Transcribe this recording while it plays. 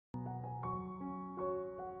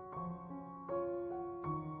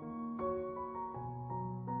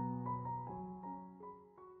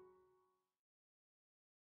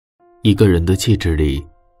一个人的气质里，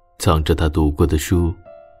藏着他读过的书、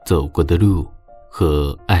走过的路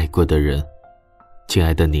和爱过的人。亲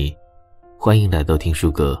爱的你，欢迎来到听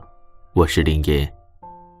书阁，我是林言。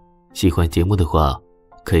喜欢节目的话，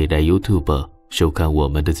可以来 YouTube 收看我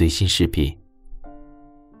们的最新视频。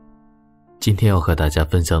今天要和大家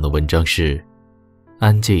分享的文章是：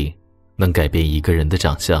安静能改变一个人的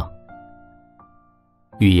长相。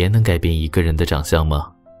语言能改变一个人的长相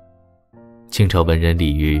吗？清朝文人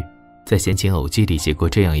李煜在《闲情偶记》里写过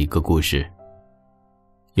这样一个故事。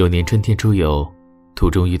有年春天出游，途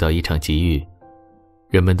中遇到一场急雨，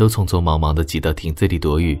人们都匆匆忙忙地挤到亭子里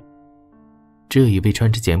躲雨。只有一位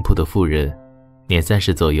穿着简朴的妇人，年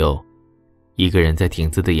30左右，一个人在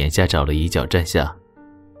亭子的檐下找了一角站下。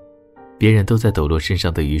别人都在抖落身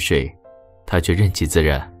上的雨水，他却任其自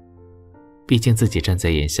然，毕竟自己站在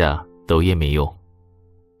檐下抖也没用。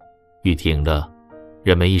雨停了，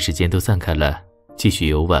人们一时间都散开来，继续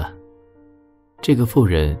游玩。这个妇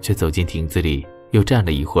人却走进亭子里，又站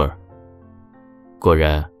了一会儿。果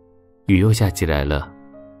然，雨又下起来了，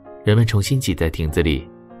人们重新挤在亭子里。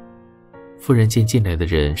妇人见进来的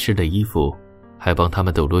人湿了衣服，还帮他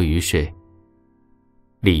们抖落雨水。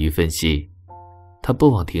李煜分析，他不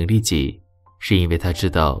往亭里挤，是因为他知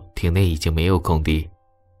道亭内已经没有空地；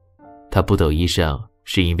他不抖衣裳，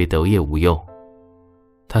是因为抖也无用。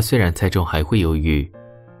他虽然猜中还会有雨，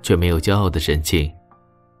却没有骄傲的神情，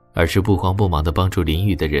而是不慌不忙地帮助淋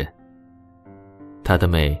雨的人。他的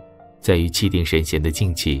美在于气定神闲的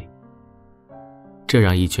静气，这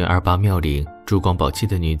让一群28妙龄、珠光宝气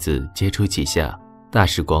的女子接触其下，大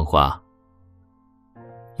是光华。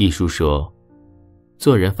一书说，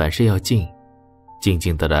做人凡事要静，静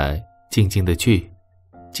静的来，静静的去，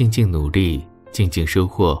静静努力，静静收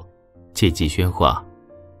获，切忌喧哗。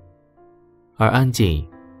而安静，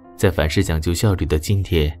在凡事讲究效率的今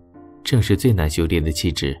天，正是最难修炼的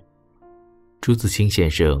气质。朱自清先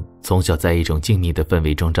生从小在一种静谧的氛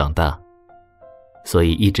围中长大，所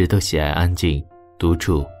以一直都喜爱安静、独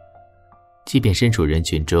处，即便身处人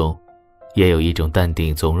群中，也有一种淡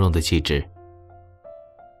定从容的气质。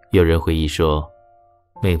有人回忆说，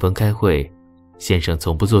每逢开会，先生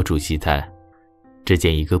从不坐主席台，只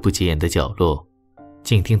拣一个不起眼的角落，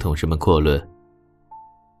静听同事们阔论。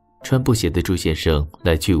穿布鞋的朱先生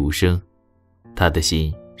来去无声，他的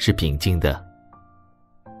心是平静的。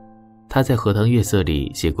他在《荷塘月色》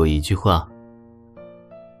里写过一句话：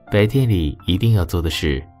白天里一定要做的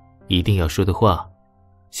事，一定要说的话，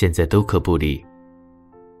现在都可不理。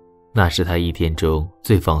那是他一天中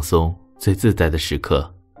最放松、最自在的时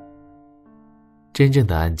刻。真正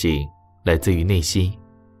的安静来自于内心，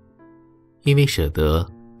因为舍得，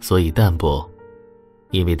所以淡泊；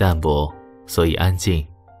因为淡泊，所以安静。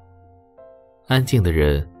安静的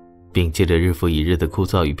人摒弃了日复一日的枯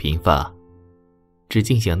燥与贫乏，只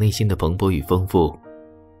尽享内心的蓬勃与丰富。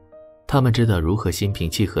他们知道如何心平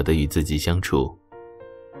气和地与自己相处。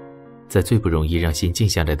在最不容易让心静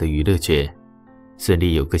下来的娱乐圈，孙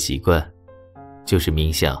俪有个习惯，就是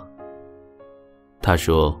冥想。她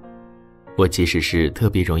说，我其实是特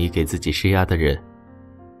别容易给自己施压的人，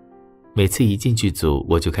每次一进剧组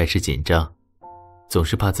我就开始紧张，总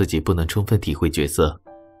是怕自己不能充分体会角色。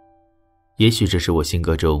也许这是我性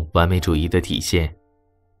格中完美主义的体现，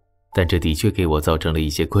但这的确给我造成了一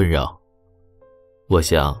些困扰。我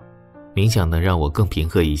想，冥想能让我更平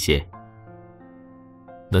和一些。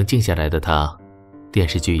能静下来的她，电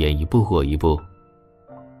视剧演一部火一部，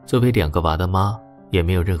作为2个娃的妈，也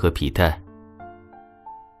没有任何疲态。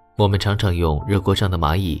我们常常用热锅上的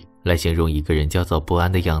蚂蚁来形容一个人焦躁不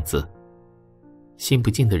安的样子。心不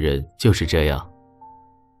静的人就是这样，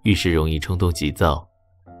遇事容易冲动急躁，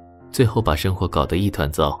最后把生活搞得一团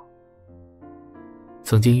糟。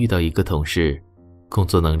曾经遇到一个同事，工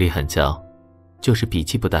作能力很强，就是脾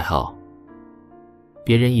气不太好。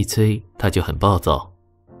别人一催，他就很暴躁，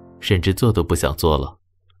甚至做都不想做了。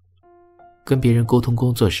跟别人沟通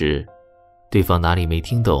工作时，对方哪里没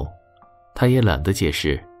听懂，他也懒得解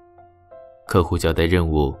释。客户交代任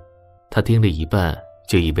务，他听了一半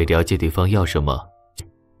就以为了解对方要什么。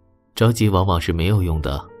着急往往是没有用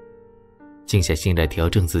的，静下心来调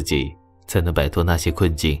整自己，才能摆脱那些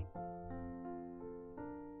困境。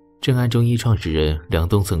正安中医创始人梁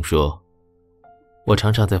冬曾说，我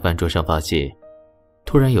常常在饭桌上发现，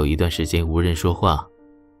突然有一段时间无人说话，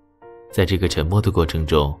在这个沉默的过程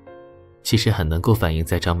中，其实很能够反映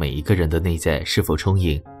在场每一个人的内在是否充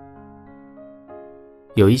盈。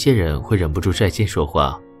有一些人会忍不住率先说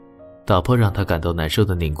话，打破让他感到难受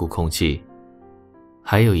的凝固空气，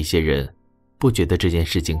还有一些人不觉得这件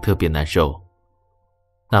事情特别难受，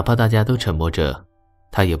哪怕大家都沉默着，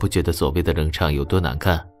他也不觉得所谓的冷场有多难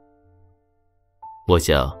看。我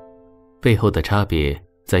想，背后的差别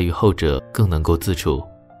在于后者更能够自处，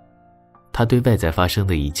他对外在发生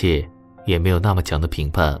的一切也没有那么强的评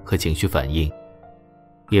判和情绪反应，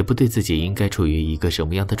也不对自己应该处于一个什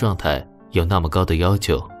么样的状态有那么高的要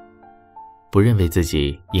求，不认为自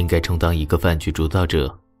己应该充当一个饭局主导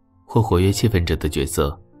者或活跃气氛者的角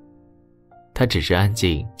色，他只是安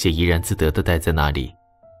静且怡然自得地待在那里。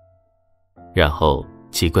然后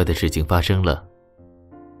奇怪的事情发生了，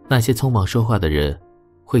那些匆忙说话的人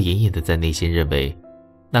会隐隐地在内心认为，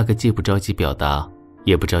那个既不着急表达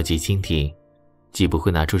也不着急倾听，既不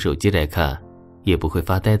会拿出手机来看也不会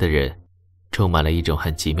发呆的人，充满了一种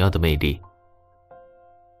很奇妙的魅力。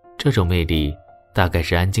这种魅力大概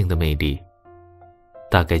是安静的魅力，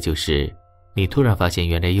大概就是你突然发现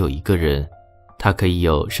原来有一个人，他可以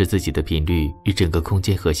有使自己的频率与整个空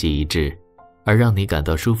间和谐一致，而让你感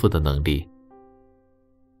到舒服的能力。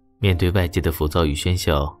面对外界的浮躁与喧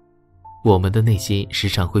嚣，我们的内心时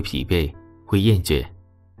常会疲惫，会厌倦。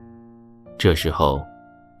这时候，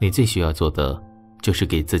你最需要做的就是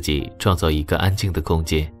给自己创造一个安静的空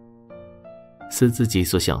间，思自己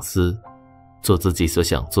所想思，做自己所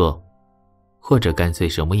想做，或者干脆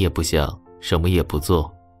什么也不想，什么也不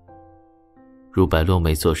做。如白落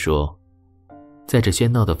梅所说，在这喧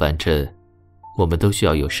闹的凡尘，我们都需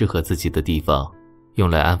要有适合自己的地方，用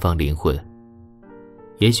来安放灵魂。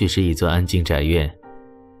也许是一座安静宅院，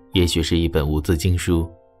也许是一本无字经书，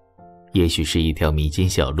也许是一条迷津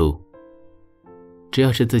小路。只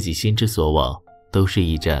要是自己心之所往，都是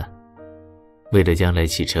驿站。为了将来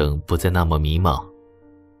启程不再那么迷茫，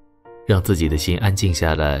让自己的心安静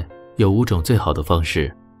下来，有5种最好的方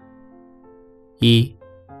式。1.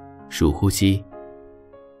 数呼吸。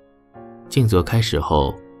静坐开始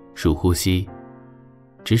后，数呼吸，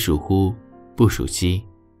只数呼，不数吸，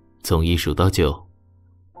从1数到9。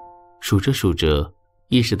数着数着，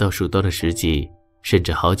意识到数到了10几，甚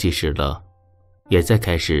至好几十了，也再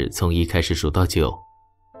开始从1开始数到9。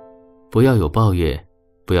不要有抱怨，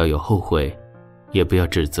不要有后悔，也不要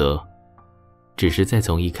指责，只是再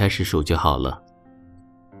从1开始数就好了。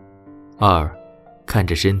2. 看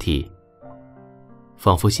着身体，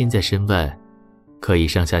仿佛心在身外，可以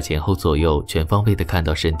上下前后左右全方位地看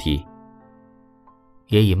到身体，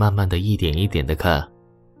也以慢慢的一点一点地看，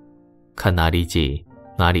看哪里紧，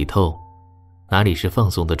哪里痛，哪里是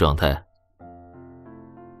放松的状态。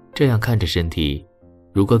这样看着身体，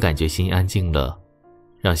如果感觉心安静了，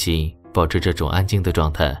让心保持这种安静的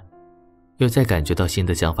状态，又再感觉到新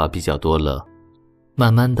的想法比较多了，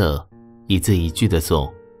慢慢的一字一句的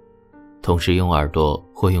诵，同时用耳朵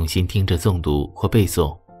或用心听着诵读或背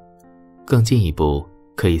诵，更进一步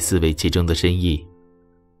可以思维其中的深意。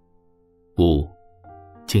5.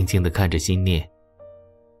 静静地看着心念。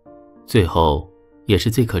最后也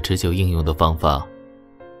是最可持久应用的方法，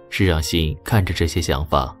是让心看着这些想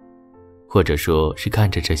法，或者说是看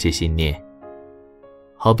着这些心念。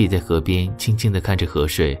好比在河边轻轻地看着河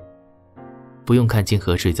水，不用看清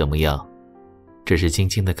河水怎么样，只是轻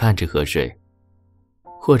轻地看着河水。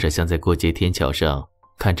或者像在过街天桥上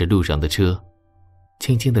看着路上的车，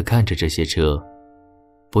轻轻地看着这些车，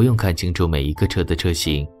不用看清楚每一个车的车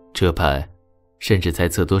型、车牌，甚至猜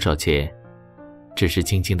测多少钱，只是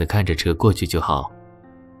轻轻地看着车过去就好。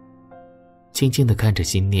轻轻地看着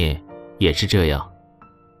心念也是这样，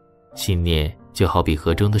心念就好比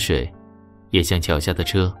河中的水，也像桥下的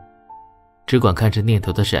车，只管看着念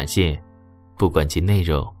头的闪现，不管其内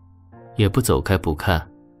容，也不走开不看。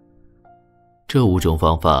这5种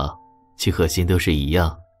方法其核心都是一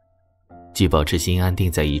样，即保持心安定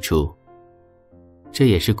在一处。这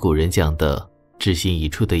也是古人讲的知心一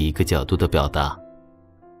处的一个角度的表达，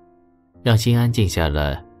让心安静下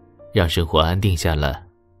来，让生活安定下来。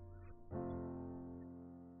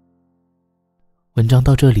文章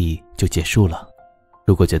到这里就结束了，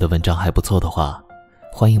如果觉得文章还不错的话，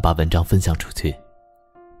欢迎把文章分享出去。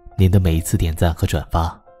您的每一次点赞和转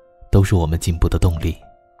发都是我们进步的动力。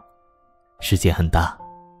世界很大，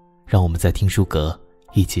让我们在听书阁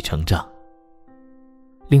一起成长。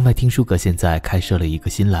另外，听书阁现在开设了一个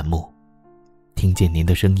新栏目，听见您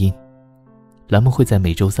的声音。栏目会在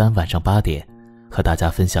每周3晚上8点和大家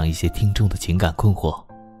分享一些听众的情感困惑，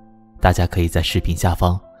大家可以在视频下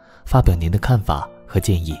方发表您的看法和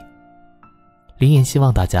建议。林言希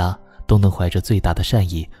望大家都能怀着最大的善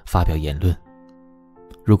意发表言论。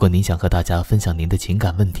如果您想和大家分享您的情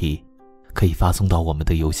感问题，可以发送到我们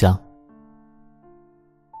的邮箱。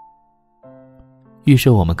预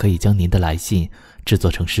设我们可以将您的来信制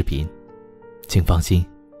作成视频，请放心，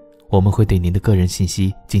我们会对您的个人信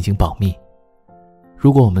息进行保密。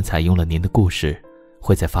如果我们采用了您的故事，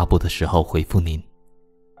会在发布的时候回复您。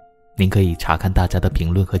您可以查看大家的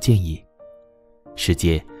评论和建议。世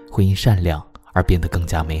界会因善良而变得更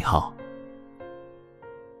加美好。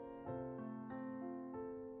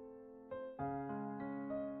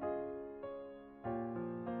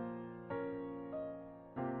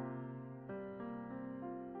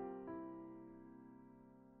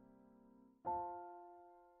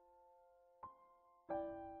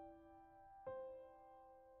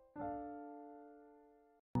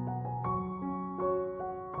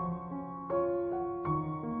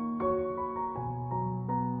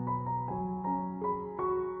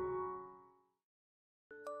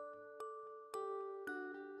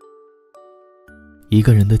一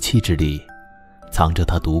个人的气质里，藏着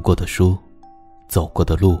他读过的书、走过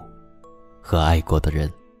的路和爱过的人。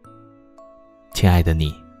亲爱的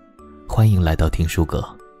你，欢迎来到听书阁，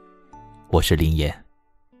我是林岩。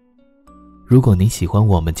如果您喜欢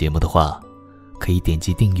我们节目的话，可以点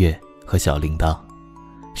击订阅和小铃铛，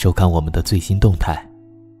收看我们的最新动态。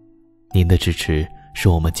您的支持是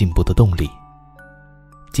我们进步的动力。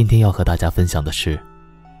今天要和大家分享的是，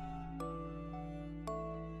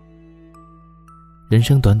人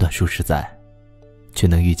生短短数十载，却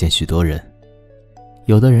能遇见许多人。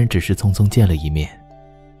有的人只是匆匆见了一面，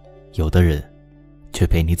有的人却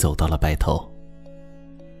陪你走到了白头。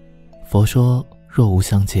佛说，若无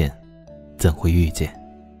相见，怎会遇见？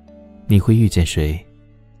你会遇见谁，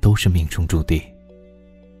都是命中注定。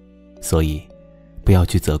所以，不要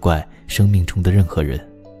去责怪生命中的任何人，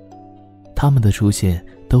他们的出现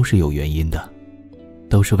都是有原因的，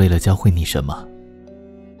都是为了教会你什么。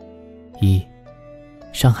一，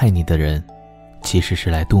伤害你的人，其实是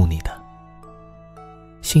来渡你的。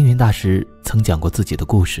星云大师曾讲过自己的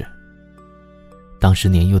故事。当时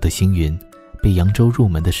年幼的星云被扬州入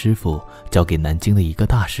门的师傅交给南京的一个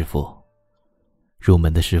大师傅。入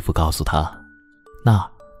门的师傅告诉他，那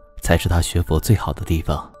才是他学佛最好的地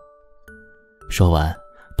方。说完，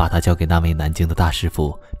把他交给那位南京的大师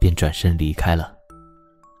傅，便转身离开了。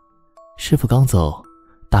师傅刚走，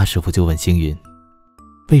大师傅就问星云，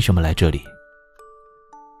为什么来这里？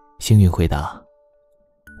星云回答，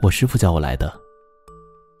我师父叫我来的。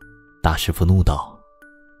大师父怒道，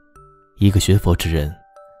一个学佛之人，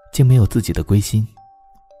竟没有自己的归心，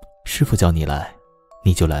师父叫你来，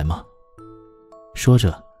你就来吗？说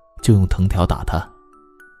着，就用藤条打他。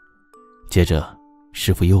接着，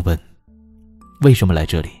师父又问，为什么来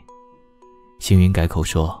这里？星云改口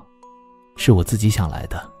说，是我自己想来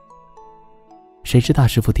的。谁知大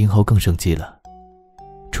师父听后更生气了，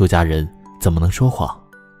出家人怎么能说谎？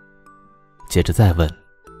接着再问，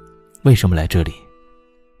为什么来这里？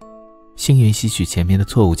星云吸取前面的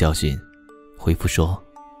错误教训，回复说，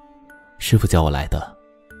师父叫我来的，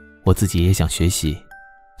我自己也想学习，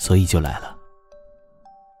所以就来了。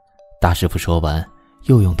大师父说完，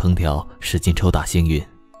又用藤条使劲抽打星云。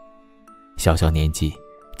小小年纪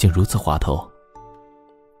竟如此滑头。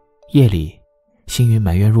夜里，星云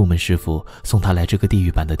埋怨入门师傅送他来这个地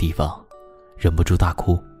狱般的地方，忍不住大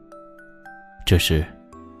哭。这时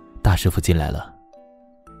大师父进来了，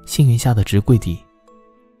星云吓得直跪地，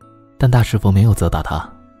但大师父没有责打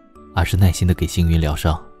他，而是耐心地给星云疗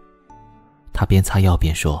伤。他边擦药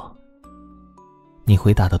边说，你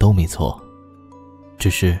回答的都没错，只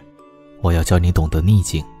是我要教你懂得逆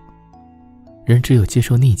境。人只有接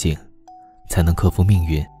受逆境，才能克服命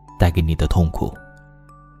运带给你的痛苦。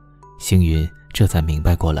星云这才明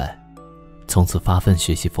白过来，从此发奋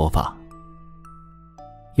学习佛法。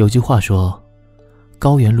有句话说，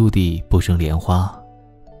高原陆地不生莲花，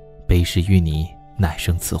悲时淤泥乃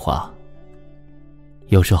生此花。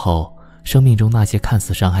有时候，生命中那些看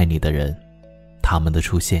似伤害你的人，他们的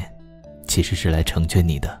出现其实是来成全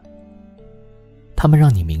你的。他们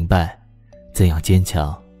让你明白怎样坚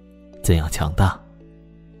强，怎样强大。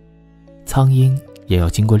苍鹰也要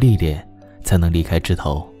经过历练，才能离开枝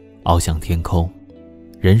头翱翔天空。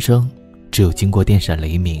人生只有经过电闪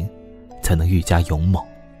雷鸣，才能愈加勇猛。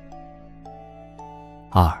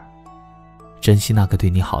二，珍惜那个对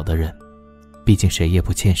你好的人，毕竟谁也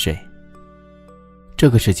不欠谁。这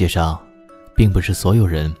个世界上，并不是所有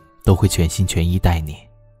人都会全心全意待你，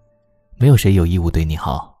没有谁有义务对你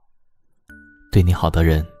好。对你好的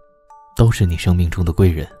人，都是你生命中的贵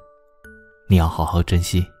人，你要好好珍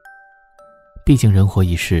惜。毕竟人活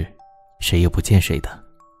一世，谁也不欠谁的。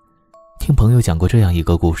听朋友讲过这样一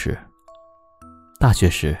个故事，大学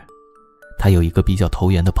时，他有一个比较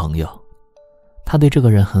投缘的朋友，他对这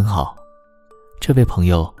个人很好。这位朋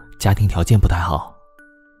友家庭条件不太好，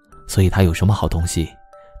所以他有什么好东西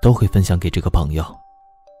都会分享给这个朋友。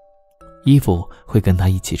衣服会跟他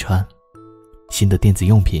一起穿，新的电子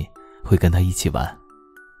用品会跟他一起玩。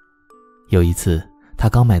有一次，他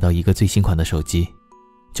刚买到一个最新款的手机，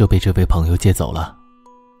就被这位朋友借走了。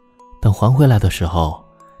等还回来的时候，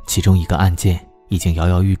其中一个案件已经摇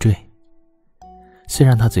摇欲坠。虽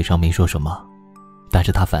然他嘴上没说什么，但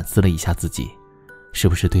是他反思了一下自己，是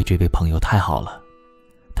不是对这位朋友太好了？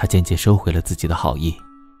他渐渐收回了自己的好意。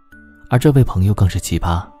而这位朋友更是奇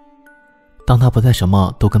葩，当他不再什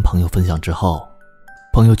么都跟朋友分享之后，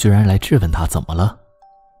朋友居然来质问他怎么了，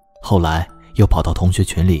后来又跑到同学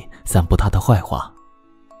群里散布他的坏话。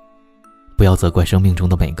不要责怪生命中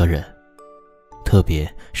的每个人，特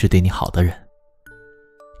别是对你好的人。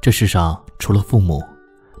这世上除了父母，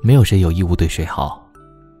没有谁有义务对谁好。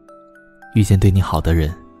遇见对你好的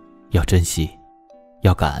人，要珍惜，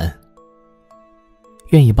要感恩。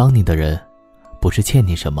愿意帮你的人，不是欠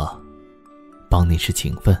你什么，帮你是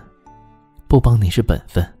情分，不帮你是本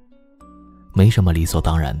分，没什么理所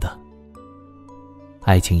当然的。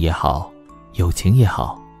爱情也好，友情也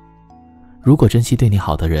好，如果珍惜对你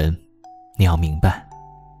好的人，你要明白，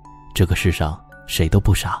这个世上谁都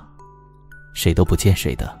不傻，谁都不欠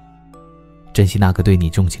谁的。珍惜那个对你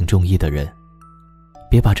重情重义的人，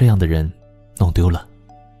别把这样的人弄丢了。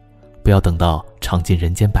不要等到尝尽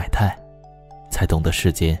人间百态，才懂得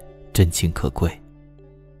世间真情可贵。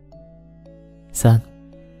3，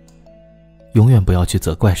永远不要去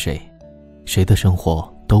责怪谁，谁的生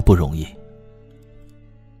活都不容易。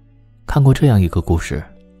看过这样一个故事，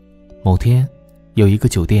某天有一个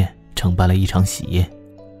酒店承办了一场喜宴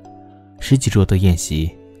，10几桌的宴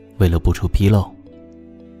席，为了不出纰漏，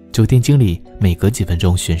酒店经理每隔几分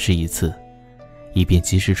钟巡视一次，以便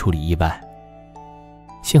及时处理意外。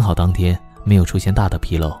幸好当天没有出现大的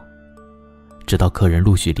纰漏，直到客人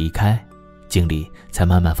陆续离开，经理才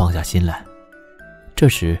慢慢放下心来。这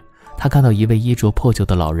时他看到一位衣着破旧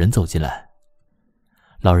的老人走进来，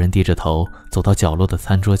老人低着头走到角落的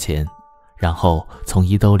餐桌前，然后从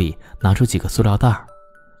衣兜里拿出几个塑料袋，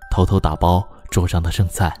偷偷打包桌上的剩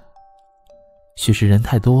菜。许是人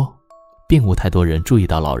太多，并无太多人注意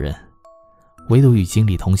到老人，唯独与经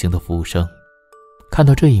理同行的服务生。看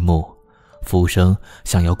到这一幕，服务生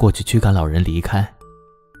想要过去驱赶老人离开，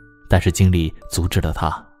但是经理阻止了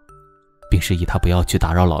他，并示意他不要去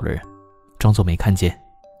打扰老人，装作没看见。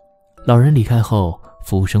老人离开后，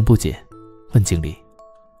服务生不解，问经理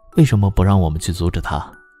为什么不让我们去阻止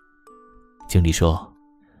他。经理说，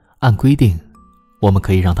按规定我们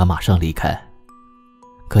可以让他马上离开，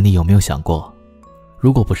可你有没有想过，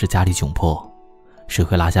如果不是家里窘迫，谁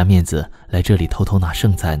会拉下面子来这里偷偷拿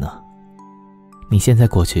剩菜呢？你现在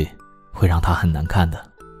过去会让他很难看的。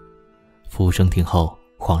服务生听后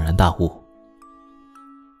恍然大悟，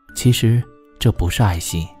其实这不是爱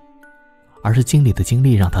心，而是经理的经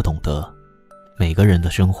历让他懂得，每个人的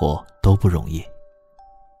生活都不容易，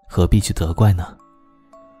何必去责怪呢？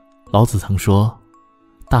老子曾说，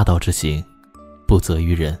大道之行，不责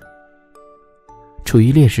于人。处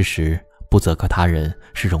于劣势时，不责怪他人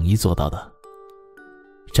是容易做到的；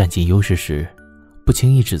占尽优势时，不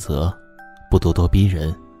轻易指责，不咄咄逼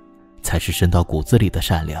人，才是深到骨子里的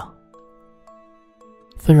善良。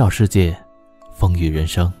纷扰世界，风雨人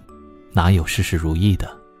生，哪有事事如意的？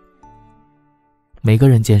每个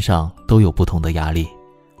人肩上都有不同的压力，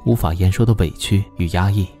无法言说的委屈与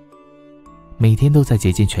压抑，每天都在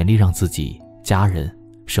竭尽全力让自己、家人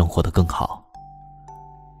生活得更好。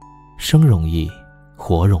生容易，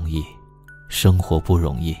活容易，生活不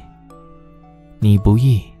容易。你不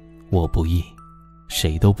易，我不易，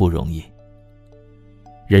谁都不容易。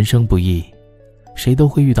人生不易，谁都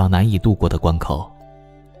会遇到难以度过的关口，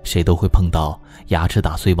谁都会碰到牙齿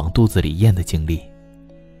打碎往肚子里咽的经历。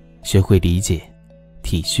学会理解、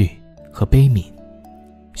体恤和悲悯，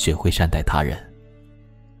学会善待他人。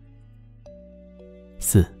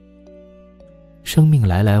4，生命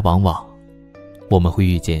来来往往，我们会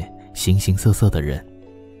遇见形形色色的人。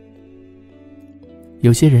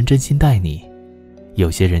有些人真心待你，有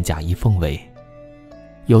些人假意奉为，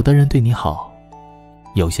有的人对你好，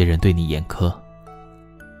有些人对你严苛。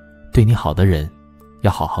对你好的人要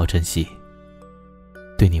好好珍惜，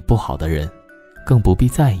对你不好的人更不必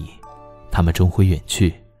在意，他们终会远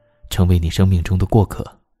去，成为你生命中的过客。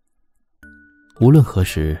无论何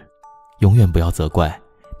时，永远不要责怪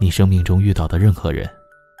你生命中遇到的任何人，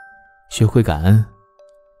学会感恩，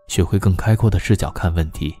学会更开阔的视角看问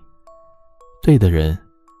题。对的人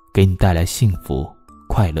给你带来幸福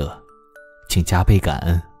快乐，请加倍感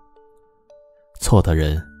恩；错的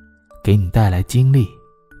人给你带来经历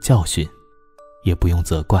教训，也不用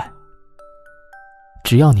责怪。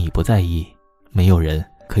只要你不在意，没有人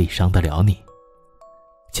可以伤得了你。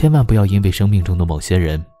千万不要因为生命中的某些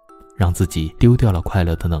人，让自己丢掉了快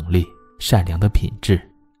乐的能力、善良的品质、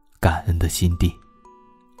感恩的心地。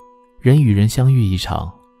人与人相遇一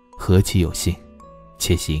场，何其有幸，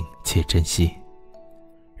且行且珍惜。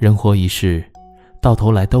人活一世，到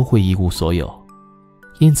头来都会一无所有。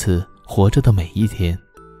因此，活着的每一天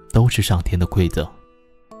都是上天的馈赠。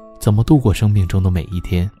怎么度过生命中的每一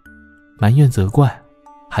天，埋怨责怪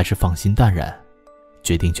还是放心淡然，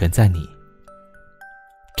决定权在你。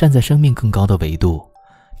站在生命更高的维度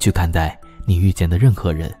去看待你遇见的任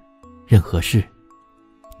何人任何事，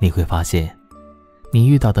你会发现你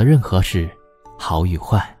遇到的任何事，好与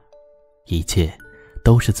坏，一切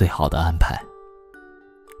都是最好的安排。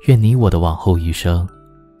愿你我的往后余生，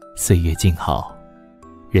岁月静好，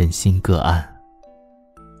人心各安。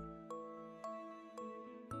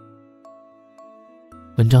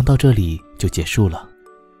文章到这里就结束了。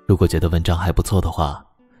如果觉得文章还不错的话，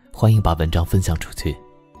欢迎把文章分享出去。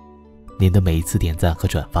您的每一次点赞和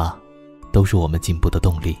转发，都是我们进步的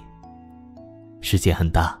动力。世界很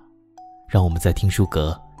大，让我们在听书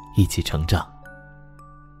阁一起成长。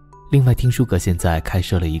另外，听书阁现在开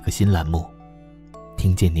设了一个新栏目，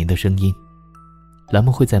听见您的声音。栏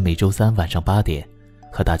目会在每周三晚上8点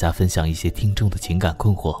和大家分享一些听众的情感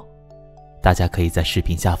困惑，大家可以在视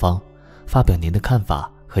频下方发表您的看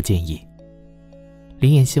法和建议。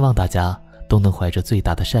林言希望大家都能怀着最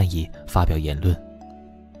大的善意发表言论。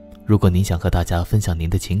如果您想和大家分享您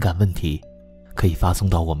的情感问题，可以发送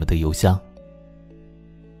到我们的邮箱。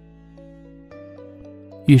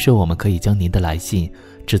预设我们可以将您的来信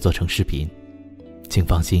制作成视频，请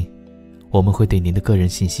放心，我们会对您的个人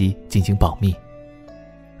信息进行保密。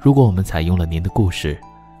如果我们采用了您的故事，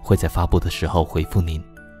会在发布的时候回复您。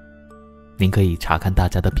您可以查看大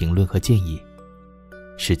家的评论和建议，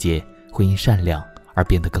世界会因善良而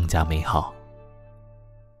变得更加美好。